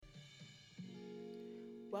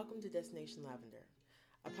Welcome to Destination Lavender,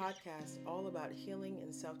 a podcast all about healing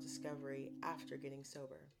and self discovery after getting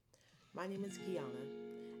sober. My name is Kiana,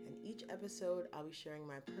 and each episode I'll be sharing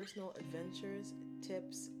my personal adventures,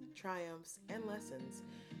 tips, triumphs, and lessons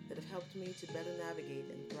that have helped me to better navigate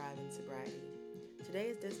and thrive in sobriety. Today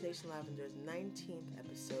is Destination Lavender's 19th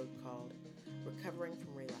episode called Recovering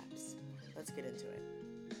from Relapse. Let's get into it.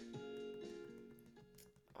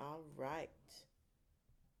 All right.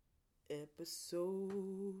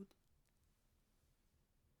 Episode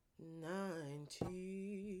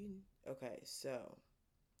 19. Okay, so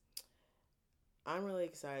I'm really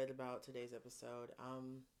excited about today's episode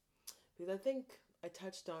because I think I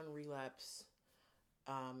touched on relapse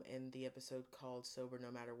in the episode called Sober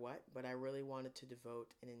No Matter What, but I really wanted to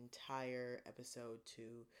devote an entire episode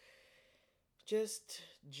to just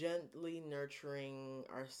gently nurturing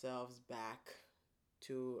ourselves back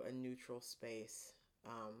to a neutral space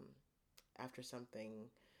after something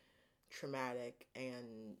traumatic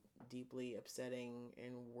and deeply upsetting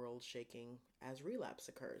and world shaking as relapse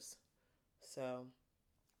occurs. So,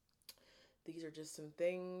 these are just some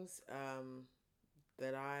things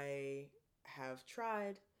that I have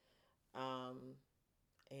tried, and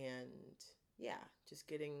yeah, just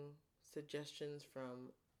getting suggestions from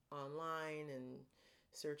online and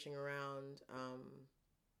searching around.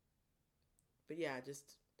 But yeah,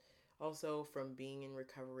 just also from being in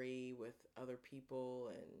recovery with other people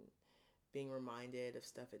and being reminded of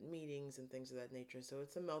stuff at meetings and things of that nature. So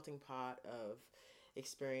it's a melting pot of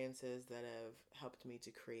experiences that have helped me to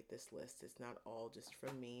create this list. It's not all just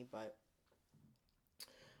from me, but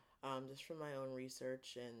just from my own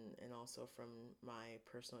research and also from my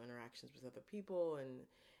personal interactions with other people and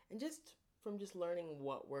just from just learning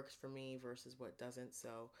what works for me versus what doesn't.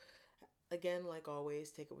 So again, like always,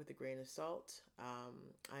 take it with a grain of salt.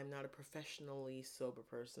 I'm not a professionally sober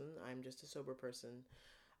person. I'm just a sober person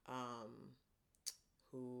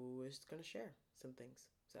who is going to share some things.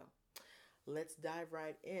 So let's dive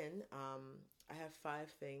right in. I have 5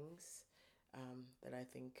 things that I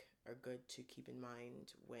think are good to keep in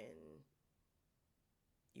mind when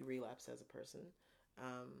you relapse as a person.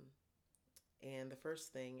 And the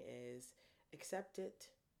first thing is accept it,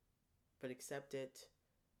 but accept it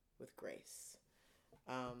with grace.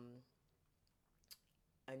 I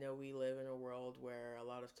know we live in a world where a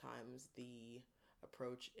lot of times the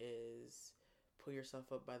approach is pull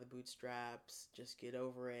yourself up by the bootstraps, just get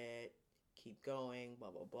over it, keep going,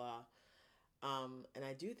 blah, blah, blah. And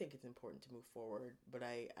I do think it's important to move forward, but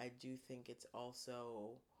I do think it's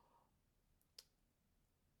also,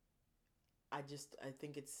 I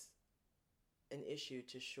think it's an issue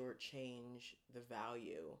to shortchange the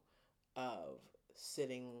value of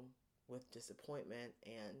sitting with disappointment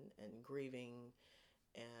and grieving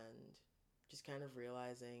and just kind of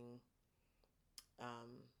realizing,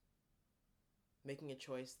 making a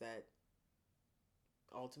choice that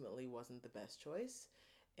ultimately wasn't the best choice.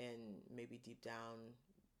 And maybe deep down,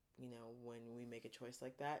 when we make a choice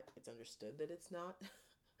like that, it's understood that it's not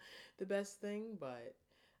the best thing, but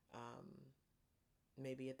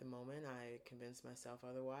maybe at the moment I convinced myself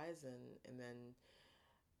otherwise, and then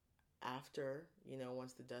after,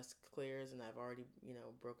 once the dust clears and I've already,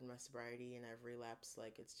 broken my sobriety and I've relapsed,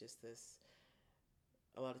 like it's just this,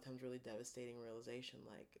 a lot of times, really devastating realization,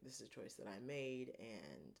 like this is a choice that I made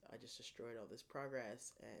and I just destroyed all this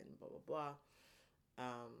progress and blah, blah, blah.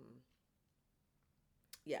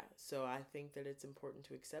 Yeah, so I think that it's important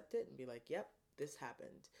to accept it and be like, yep, this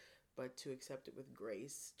happened, but to accept it with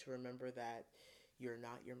grace, to remember that you're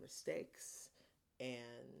not your mistakes,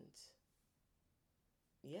 and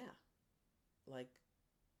yeah, like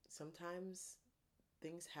sometimes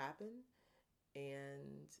things happen,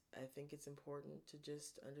 and I think it's important to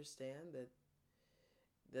just understand that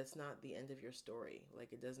that's not the end of your story.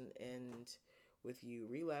 Like it doesn't end with you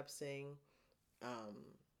relapsing, um,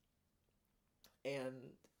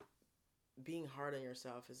 and being hard on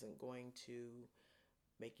yourself isn't going to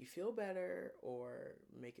make you feel better or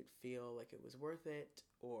make it feel like it was worth it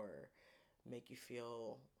or make you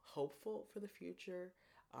feel hopeful for the future.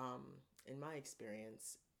 In my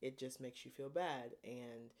experience, it just makes you feel bad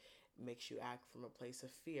and makes you act from a place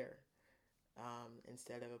of fear,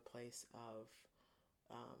 instead of a place of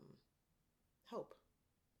um, hope.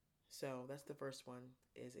 So that's the first one,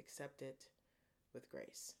 is accept it with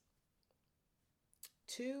grace.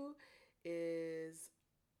 2 is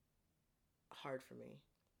hard for me.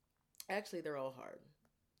 Actually, they're all hard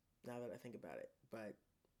now that I think about it. But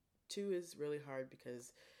 2 is really hard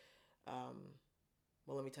because,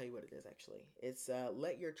 well, let me tell you what it is actually. It's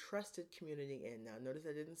let your trusted community in. Now, notice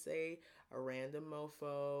I didn't say a random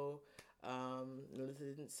mofo, Notice I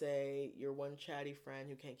didn't say your one chatty friend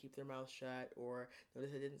who can't keep their mouth shut, or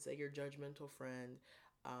notice I didn't say your judgmental friend.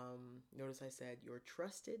 Notice I said your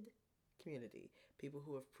trusted community, people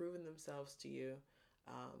who have proven themselves to you,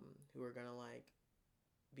 who are gonna like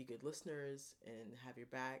be good listeners and have your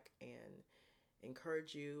back and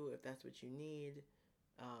encourage you if that's what you need.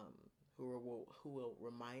 Um, who will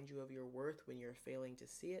remind you of your worth when you're failing to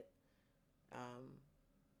see it. Um,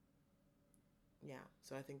 yeah,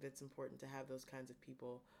 so I think that's important to have those kinds of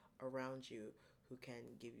people around you who can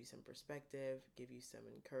give you some perspective, give you some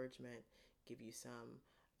encouragement, give you some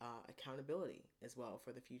accountability as well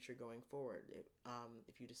for the future going forward.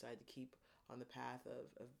 If you decide to keep on the path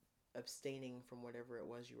of abstaining from whatever it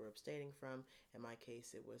was you were abstaining from, in my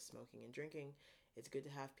case, it was smoking and drinking. It's good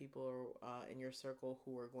to have people in your circle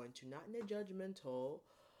who are going to, not in a judgmental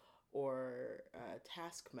or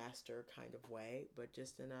taskmaster kind of way, but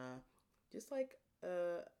just in a, just like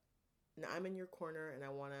uh, I'm in your corner and I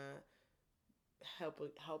want to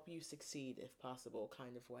help you succeed if possible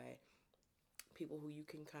kind of way. People who you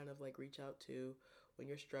can kind of like reach out to when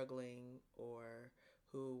you're struggling, or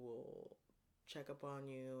who will check up on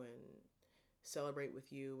you and celebrate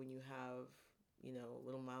with you when you have,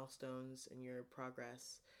 little milestones in your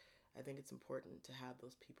progress. I think it's important to have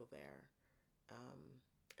those people there. Um,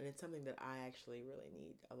 and it's something that I actually really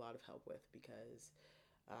need a lot of help with, because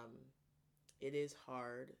um, it is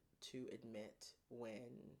hard to admit when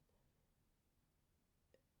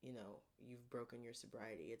you've broken your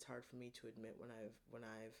sobriety. It's hard for me to admit when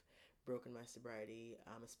I've broken my sobriety,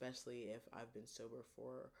 especially if I've been sober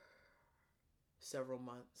for several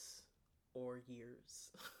months or years.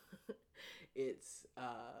 it's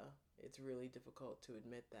it's really difficult to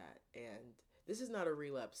admit that. And this is not a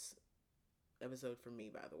relapse episode for me,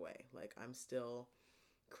 by the way. Like, I'm still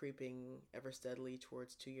creeping ever steadily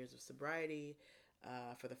towards 2 years of sobriety,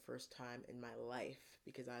 for the first time in my life,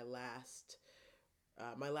 because my last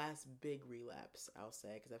big relapse, I'll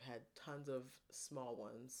say, because I've had tons of small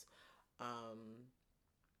ones. Um,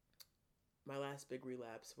 my last big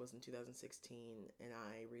relapse was in 2016, and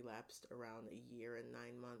I relapsed around a year and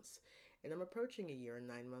 9 months. And I'm approaching a year and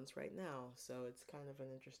 9 months right now, so it's kind of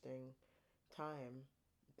an interesting time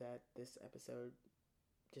that this episode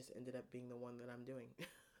just ended up being the one that I'm doing.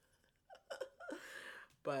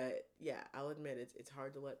 But yeah, I'll admit it's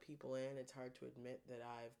hard to let people in. It's hard to admit that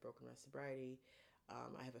I've broken my sobriety.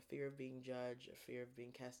 I have a fear of being judged, a fear of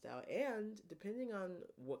being cast out, and depending on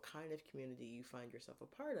what kind of community you find yourself a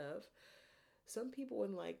part of, some people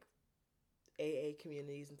in like AA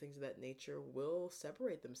communities and things of that nature will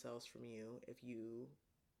separate themselves from you if you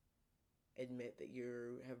admit that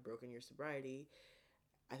you have broken your sobriety.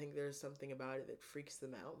 I think there's something about it that freaks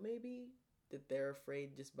them out, maybe, that they're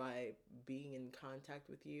afraid just by being in contact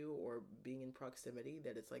with you or being in proximity,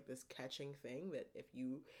 that it's like this catching thing, that if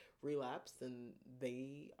you relapse, then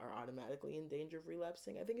they are automatically in danger of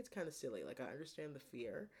relapsing. I think it's kind of silly. Like, I understand the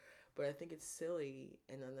fear, but I think it's silly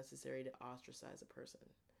and unnecessary to ostracize a person.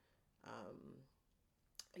 Um,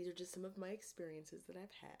 these are just some of my experiences that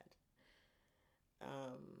I've had.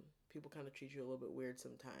 People kind of treat you a little bit weird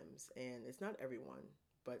sometimes, and it's not everyone,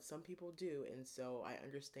 but some people do. And so I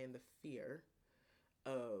understand the fear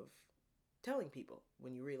of telling people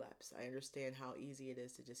when you relapse. I understand how easy it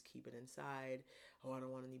is to just keep it inside. Oh, I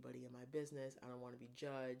don't want anybody in my business. I don't want to be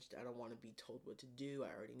judged. I don't want to be told what to do.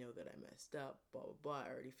 I already know that I messed up, blah, blah, blah.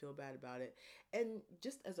 I already feel bad about it. And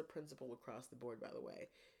just as a principle across the board, by the way,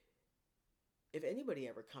 if anybody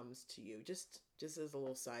ever comes to you, just as a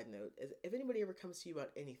little side note, if anybody ever comes to you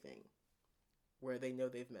about anything where they know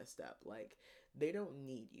they've messed up, like, they don't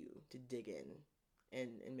need you to dig in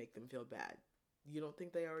and make them feel bad. You don't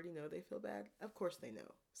think they already know they feel bad? Of course they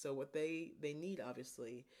know. So what they need,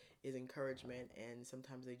 obviously, is encouragement, and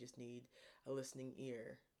sometimes they just need a listening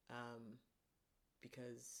ear,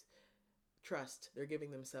 because trust, they're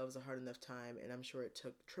giving themselves a hard enough time, and I'm sure it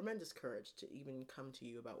took tremendous courage to even come to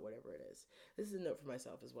you about whatever it is. This is a note for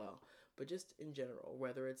myself as well, but just in general,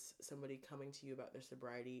 whether it's somebody coming to you about their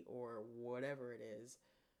sobriety or whatever it is,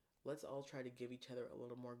 let's all try to give each other a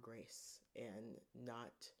little more grace and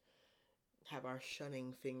not have our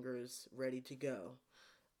shunning fingers ready to go.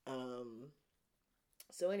 Um,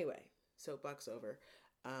 so anyway, soapbox over.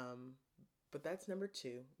 Um, but that's number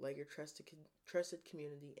two. Let your trusted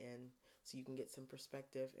community in, so you can get some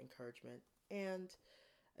perspective, encouragement, and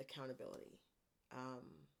accountability. Um,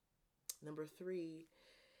 Number three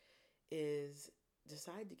is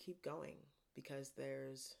decide to keep going, because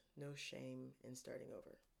there's no shame in starting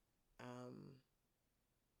over. Um,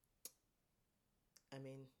 I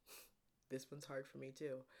mean, this one's hard for me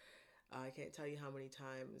too. I can't tell you how many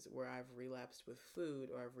times where I've relapsed with food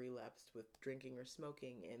or I've relapsed with drinking or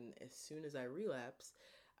smoking. And as soon as I relapse,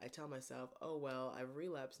 I tell myself, oh, well, I've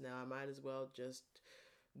relapsed now. I might as well just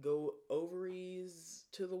go ovaries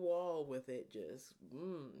to the wall with it.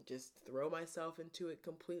 Just throw myself into it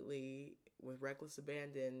completely with reckless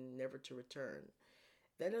abandon, never to return.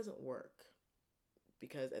 That doesn't work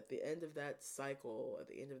because at the end of that cycle, at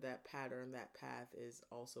the end of that pattern, that path is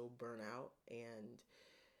also burnout. And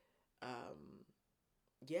um,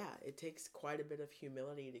 yeah, it takes quite a bit of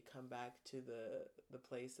humility to come back to the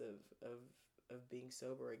place of being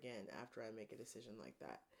sober again after I make a decision like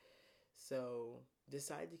that. So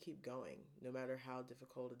decide to keep going, no matter how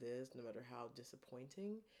difficult it is, no matter how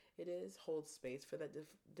disappointing it is. Hold space for that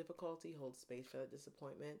difficulty, hold space for that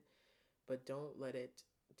disappointment, but don't let it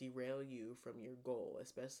derail you from your goal,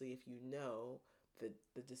 especially if you know that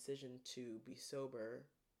the decision to be sober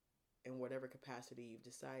in whatever capacity you've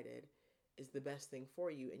decided is the best thing for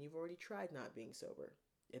you, and you've already tried not being sober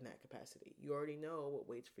in that capacity. You already know what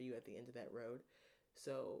waits for you at the end of that road.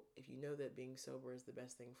 So if you know that being sober is the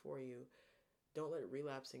best thing for you, don't let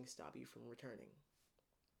relapsing stop you from returning,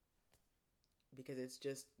 because it's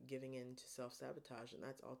just giving in to self sabotage, and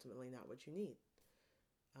that's ultimately not what you need.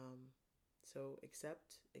 Um, so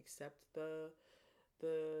accept the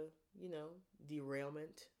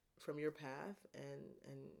derailment from your path, and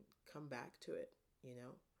come back to it. You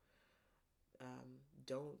know, um,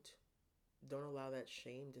 don't don't allow that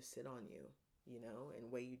shame to sit on you.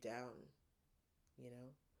 And weigh you down. You know,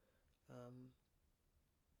 um,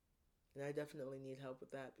 and I definitely need help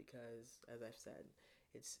with that because, as I've said,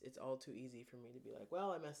 it's all too easy for me to be like,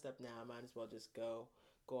 well, I messed up now. I might as well just go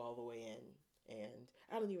all the way in. And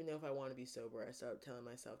I don't even know if I want to be sober. I start telling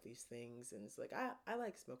myself these things, and it's like I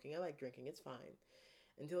like smoking, I like drinking. It's fine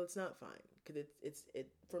until it's not fine. Because it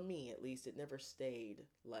for me at least, it never stayed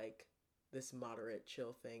like this moderate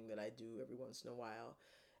chill thing that I do every once in a while.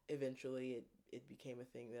 Eventually, it became a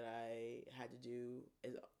thing that I had to do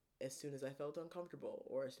as soon as I felt uncomfortable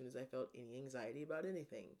or as soon as I felt any anxiety about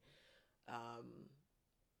anything. Um,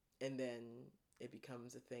 and then it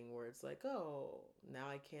becomes a thing where it's like, oh, now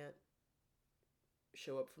I can't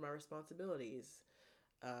show up for my responsibilities.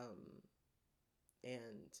 Um,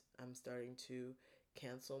 and I'm starting to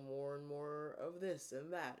cancel more and more of this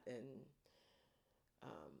and that. And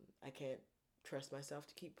I can't trust myself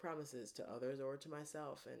to keep promises to others or to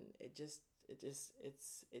myself. And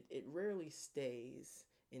it rarely stays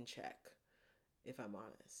in check, if I'm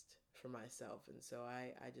honest, for myself. And so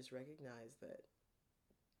I just recognize that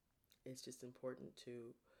it's just important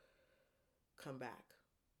to come back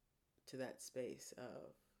to that space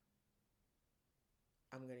of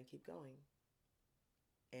I'm going to keep going,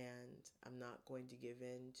 and I'm not going to give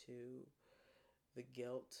in to the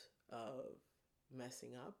guilt of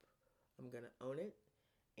messing up. I'm going to own it,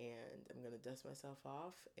 and I'm going to dust myself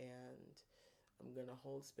off, and I'm going to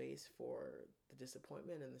hold space for the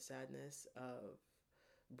disappointment and the sadness of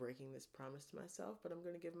breaking this promise to myself, but I'm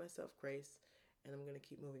going to give myself grace, and I'm going to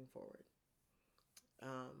keep moving forward.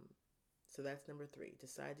 So that's number 3.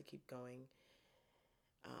 Decide to keep going,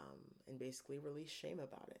 and basically release shame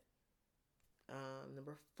about it.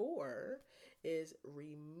 Number 4 is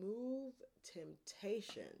remove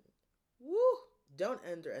temptation. Woo! Don't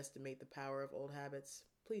underestimate the power of old habits.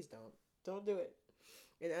 Please don't. Don't do it.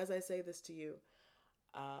 And as I say this to you,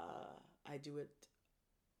 I do it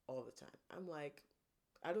all the time. I'm like,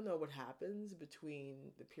 I don't know what happens between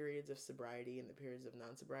the periods of sobriety and the periods of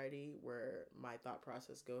non-sobriety where my thought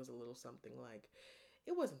process goes a little something like,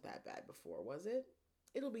 it wasn't that bad before, was it?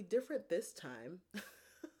 It'll be different this time.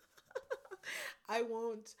 I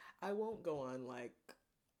won't go on like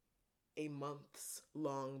a month's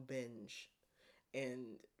long binge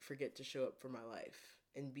and forget to show up for my life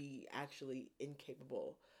and be actually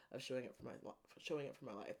incapable of showing up for my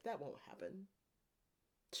life. That won't happen.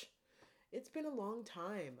 It's been a long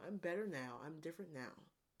time. I'm better now. I'm different now.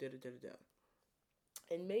 Da da da da da.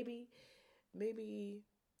 And maybe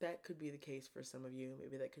that could be the case for some of you.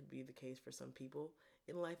 Maybe that could be the case for some people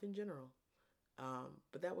in life in general.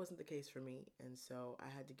 But that wasn't the case for me, and so I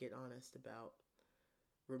had to get honest about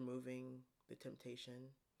removing the temptation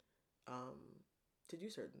um, to do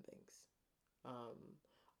certain things. Um,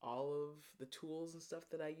 all of the tools and stuff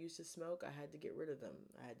that I used to smoke, I had to get rid of them.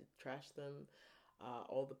 I had to trash them.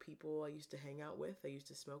 All the people I used to hang out with, I used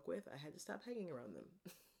to smoke with, I had to stop hanging around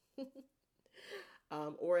them.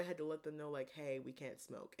 Or I had to let them know, like, hey, we can't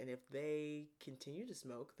smoke. And if they continue to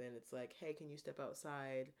smoke, then it's like, hey, can you step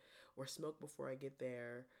outside or smoke before I get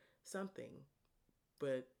there? Something.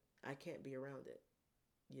 But I can't be around it,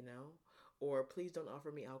 you know? Or please don't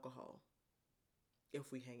offer me alcohol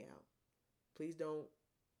if we hang out. Please don't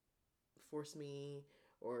force me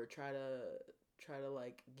or try to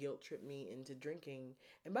like guilt trip me into drinking.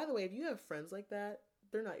 And by the way, if you have friends like that,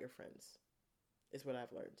 they're not your friends. Is what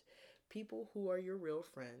I've learned. People who are your real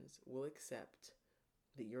friends will accept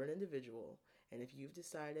that you're an individual, and if you've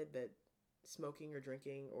decided that smoking or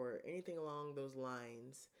drinking or anything along those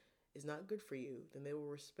lines is not good for you, then they will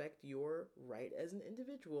respect your right as an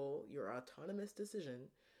individual, your autonomous decision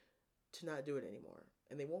to not do it anymore.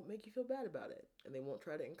 And they won't make you feel bad about it. And they won't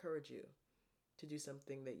try to encourage you to do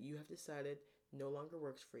something that you have decided no longer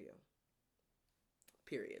works for you.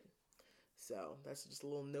 Period. So that's just a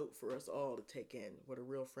little note for us all to take in what a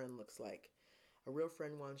real friend looks like. A real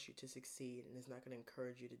friend wants you to succeed and is not going to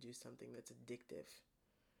encourage you to do something that's addictive.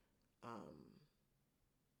 Um,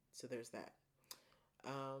 so there's that.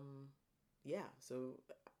 Um, yeah, so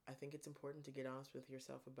I think it's important to get honest with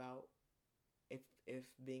yourself about if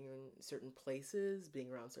being in certain places,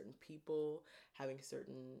 being around certain people, having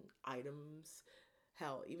certain items,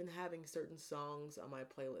 hell, even having certain songs on my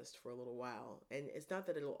playlist for a little while. And it's not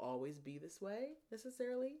that it'll always be this way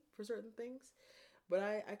necessarily for certain things, but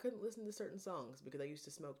I couldn't listen to certain songs because I used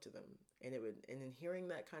to smoke to them. And in hearing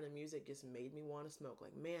that kind of music just made me want to smoke.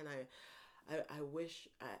 Like, man, I wish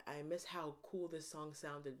I miss how cool this song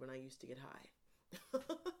sounded when I used to get high.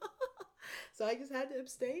 So I just had to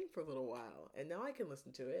abstain for a little while, and now I can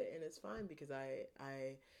listen to it, and it's fine because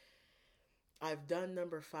I've done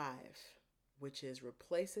number 5, which is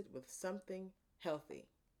replace it with something healthy,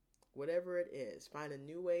 whatever it is. Find a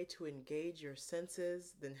new way to engage your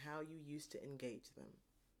senses than how you used to engage them.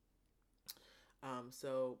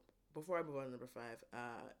 So before I move on to number 5,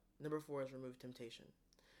 number 4 is remove temptation,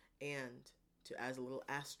 and to as a little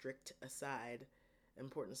asterisk aside,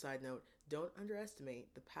 important side note, don't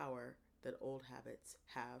underestimate the power that old habits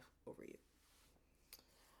have over you.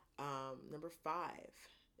 Number 5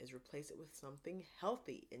 is replace it with something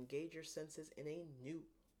healthy. Engage your senses in a new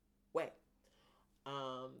way.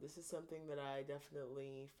 This is something that I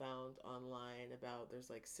definitely found online about.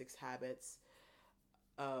 There's like 6 habits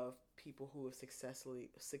of people who have successfully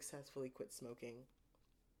quit smoking.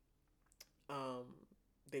 Um,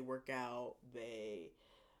 they work out. They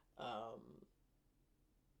um,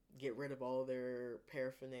 get rid of all their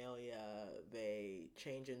paraphernalia. They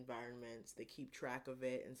change environments. They keep track of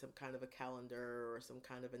it in some kind of a calendar or some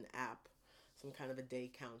kind of an app, some kind of a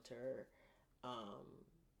day counter. Um,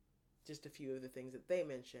 just a few of the things that they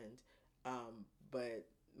mentioned. But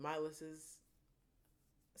my list is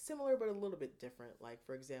similar but a little bit different. Like,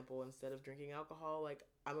 for example, instead of drinking alcohol, like,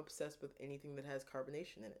 I'm obsessed with anything that has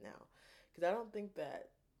carbonation in it now. Because I don't think that,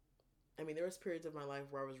 I mean, there was periods of my life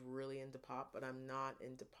where I was really into pop, but I'm not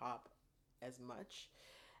into pop as much.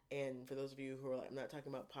 And for those of you who are like, I'm not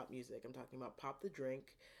talking about pop music, I'm talking about pop the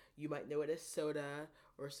drink. You might know it as soda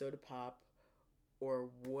or soda pop or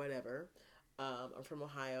whatever. I'm from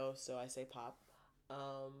Ohio, so I say pop.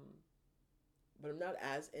 Um, but I'm not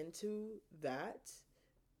as into that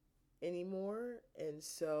anymore. And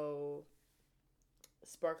so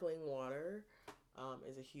sparkling water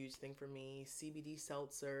is a huge thing for me. CBD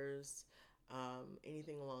seltzers,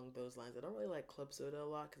 anything along those lines. I don't really like club soda a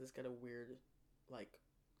lot because it's got a weird, like,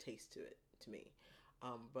 taste to it to me.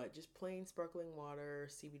 But just plain sparkling water,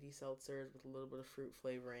 CBD seltzers with a little bit of fruit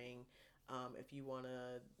flavoring. If you want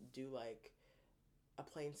to do like a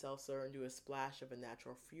plain seltzer and do a splash of a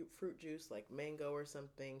natural fruit juice like mango or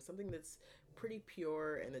something that's pretty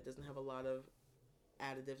pure and that doesn't have a lot of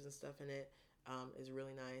additives and stuff in it, is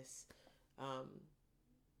really nice. Um,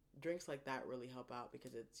 Drinks like that really help out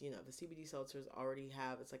because it's, the CBD seltzers already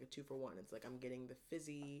have, it's like a 2 for 1. It's like I'm getting the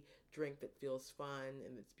fizzy drink that feels fun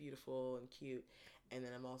and it's beautiful and cute, and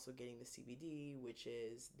then I'm also getting the CBD, which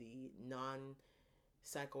is the non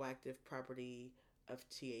psychoactive property of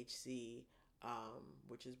THC,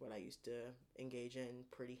 which is what I used to engage in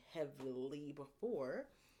pretty heavily before.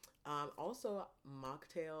 Also,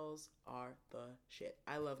 mocktails are the shit.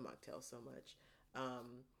 I love mocktails so much.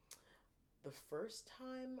 The first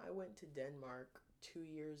time I went to Denmark 2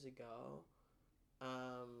 years ago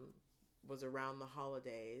was around the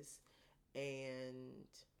holidays, and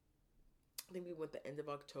I think we went the end of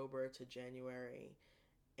October to January,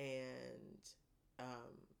 and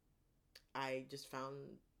um, I just found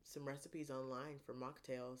some recipes online for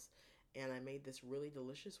mocktails, and I made this really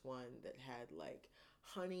delicious one that had like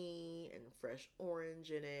honey and fresh orange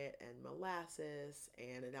in it and molasses,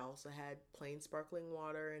 and it also had plain sparkling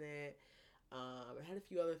water in it. It had a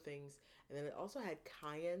few other things, and then it also had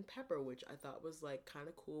cayenne pepper, which I thought was like kind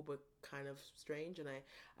of cool but kind of strange, and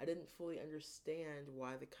I didn't fully understand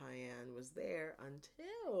why the cayenne was there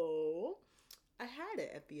until I had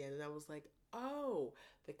it at the end, and I was like, Oh,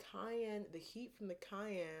 the cayenne, the heat from the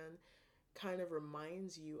cayenne kind of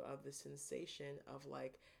reminds you of the sensation of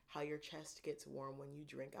like how your chest gets warm when you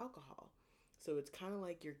drink alcohol. So it's kind of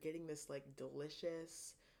like you're getting this like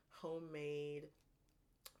delicious homemade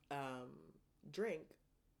um, drink,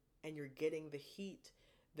 and you're getting the heat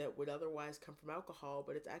that would otherwise come from alcohol,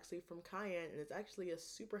 but it's actually from cayenne, and it's actually a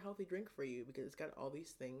super healthy drink for you because it's got all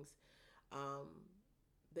these things um,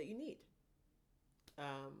 that you need.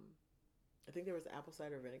 Um, I think there was apple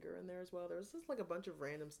cider vinegar in there as well. There was just like a bunch of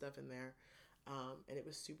random stuff in there, and it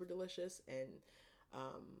was super delicious. And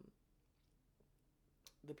um,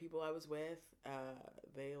 the people I was with,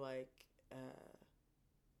 they like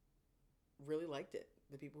really liked it.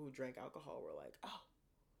 The people who drank alcohol were like, "Oh,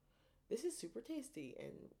 this is super tasty."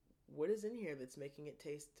 And what is in here that's making it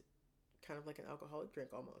taste kind of like an alcoholic drink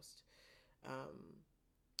almost? Um,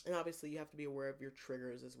 and obviously, you have to be aware of your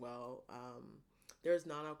triggers as well. There's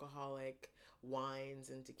non-alcoholic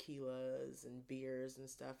wines and tequilas and beers and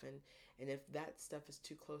stuff, and if that stuff is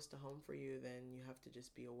too close to home for you, then you have to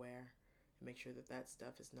just be aware and make sure that that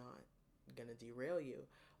stuff is not gonna derail you.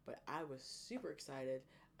 But I was super excited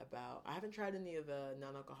about. I haven't tried any of the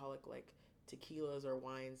non-alcoholic like tequilas or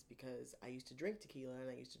wines because I used to drink tequila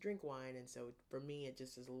and I used to drink wine, and so for me it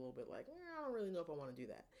just is a little bit like I don't really know if I want to do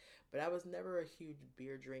that. But I was never a huge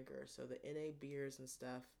beer drinker, so the NA beers and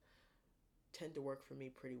stuff tend to work for me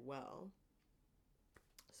pretty well.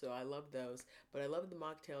 So I love those, but I love the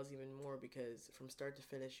mocktails even more because from start to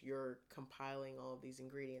finish, you're compiling all of these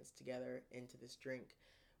ingredients together into this drink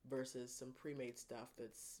versus some pre-made stuff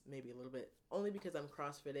that's maybe a little bit only because I'm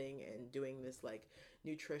crossfitting and doing this like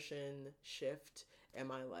nutrition shift.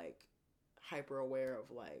 Am I like hyper aware of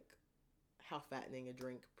like how fattening a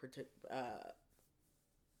drink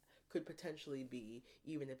could potentially be,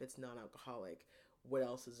 even if it's non-alcoholic? What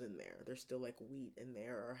else is in there? There's still like wheat in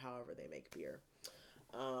there, or however they make beer.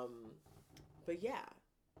 Um, but yeah,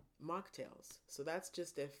 mocktails. So that's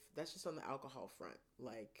just on the alcohol front.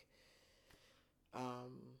 Like,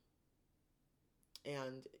 um,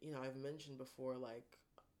 and I've mentioned before, like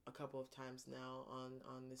a couple of times now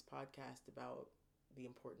on this podcast about the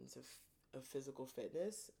importance of physical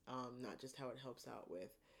fitness. Not just how it helps out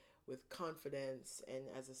with confidence and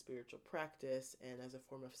as a spiritual practice and as a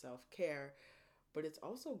form of self care, but it's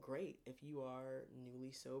also great if you are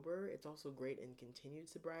newly sober. It's also great in continued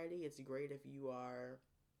sobriety. It's great if you are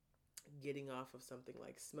getting off of something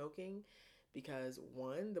like smoking because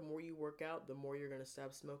one, the more you work out, the more you're going to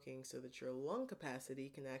stop smoking so that your lung capacity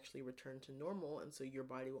can actually return to normal and so your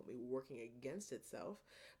body won't be working against itself.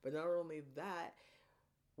 But not only that,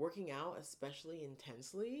 working out, especially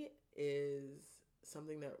intensely, is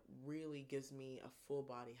something that really gives me a full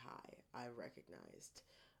body high, I've recognized.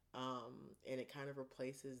 And it kind of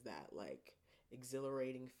replaces that like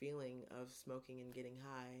exhilarating feeling of smoking and getting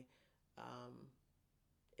high. Um,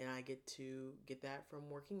 and I get to get that from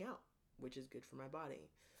working out, which is good for my body.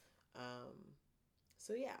 Um,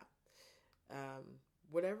 so yeah, um,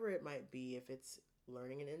 whatever it might be, if it's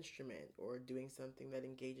learning an instrument or doing something that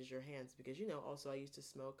engages your hands, because also I used to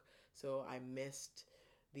smoke, so I missed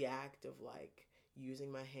the act of like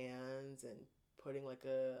using my hands and putting like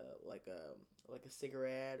a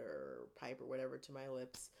cigarette or pipe or whatever to my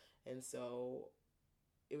lips, and so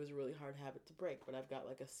it was a really hard habit to break. But I've got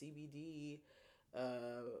like a CBD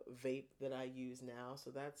vape that I use now, so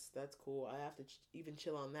that's cool. I have to even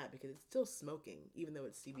chill on that because it's still smoking, even though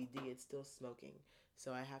it's CBD. It's still smoking,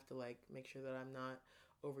 so I have to like make sure that I'm not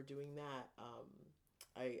overdoing that.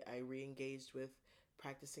 I re-engaged with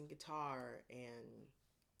practicing guitar and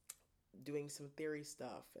doing some theory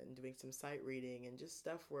stuff and doing some sight reading and just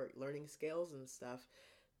stuff where learning scales and stuff,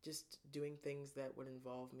 just doing things that would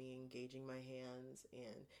involve me engaging my hands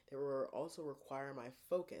and that were also require my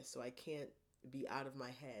focus, so I can't be out of my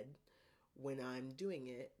head when I'm doing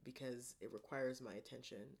it because it requires my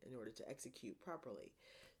attention in order to execute properly.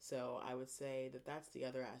 So I would say that that's the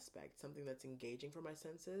other aspect, something that's engaging for my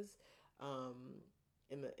senses, um,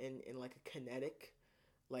 in like a kinetic,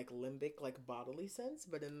 like limbic, like bodily sense,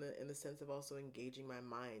 but in the sense of also engaging my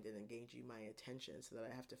mind and engaging my attention so that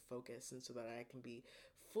I have to focus and so that I can be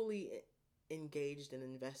fully engaged and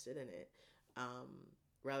invested in it, um,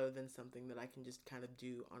 rather than something that I can just kind of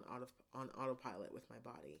do on autopilot with my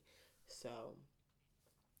body. So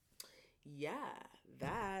yeah,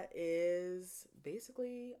 that is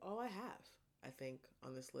basically all I have, I think,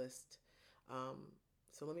 on this list. Um,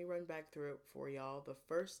 so let me run back through it for y'all. The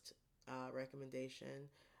first recommendation,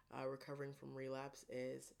 recovering from relapse,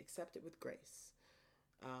 is accept it with grace.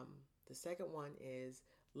 Um, the second one is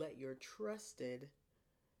let your trusted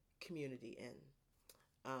community in.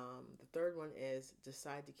 The third one is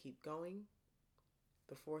decide to keep going.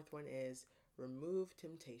 The fourth one is remove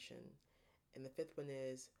temptation. And the fifth one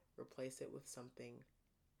is replace it with something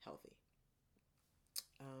healthy.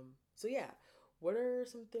 So, yeah, what are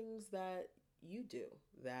some things that you do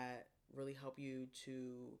that really help you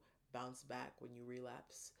to bounce back when you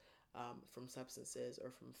relapse from substances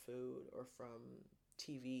or from food or from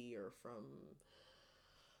TV or from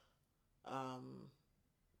um,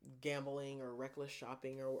 gambling or reckless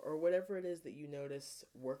shopping or whatever it is that you notice,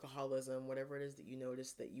 workaholism, whatever it is that you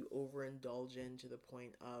notice that you overindulge in to the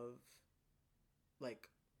point of like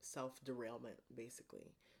self derailment,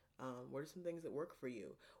 basically. What are some things that work for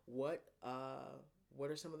you? What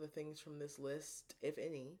what are some of the things from this list, if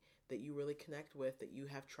any, that you really connect with that you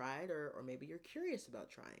have tried or maybe you're curious about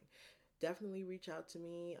trying? Definitely reach out to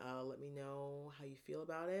me. Let me know how you feel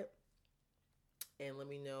about it, and let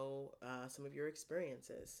me know some of your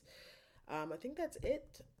experiences. I think that's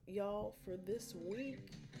it, y'all, for this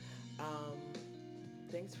week. Um,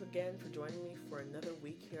 Thanks again for joining me for another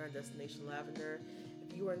week here on Destination Lavender.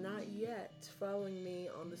 If you are not yet following me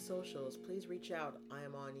on the socials, please reach out. I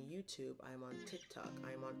am on YouTube, I am on TikTok,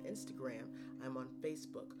 I am on Instagram, I am on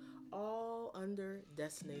Facebook, all under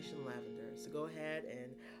Destination Lavender. So go ahead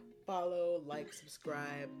and follow, like,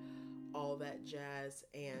 subscribe, all that jazz.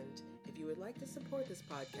 And if you would like to support this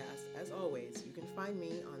podcast, as always, you can find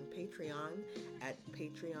me on Patreon at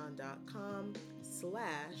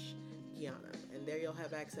patreon.com/Gianna. And there you'll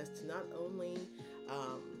have access to not only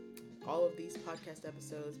all of these podcast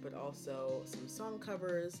episodes, but also some song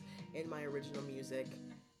covers and my original music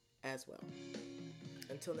as well.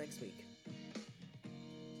 Until next week.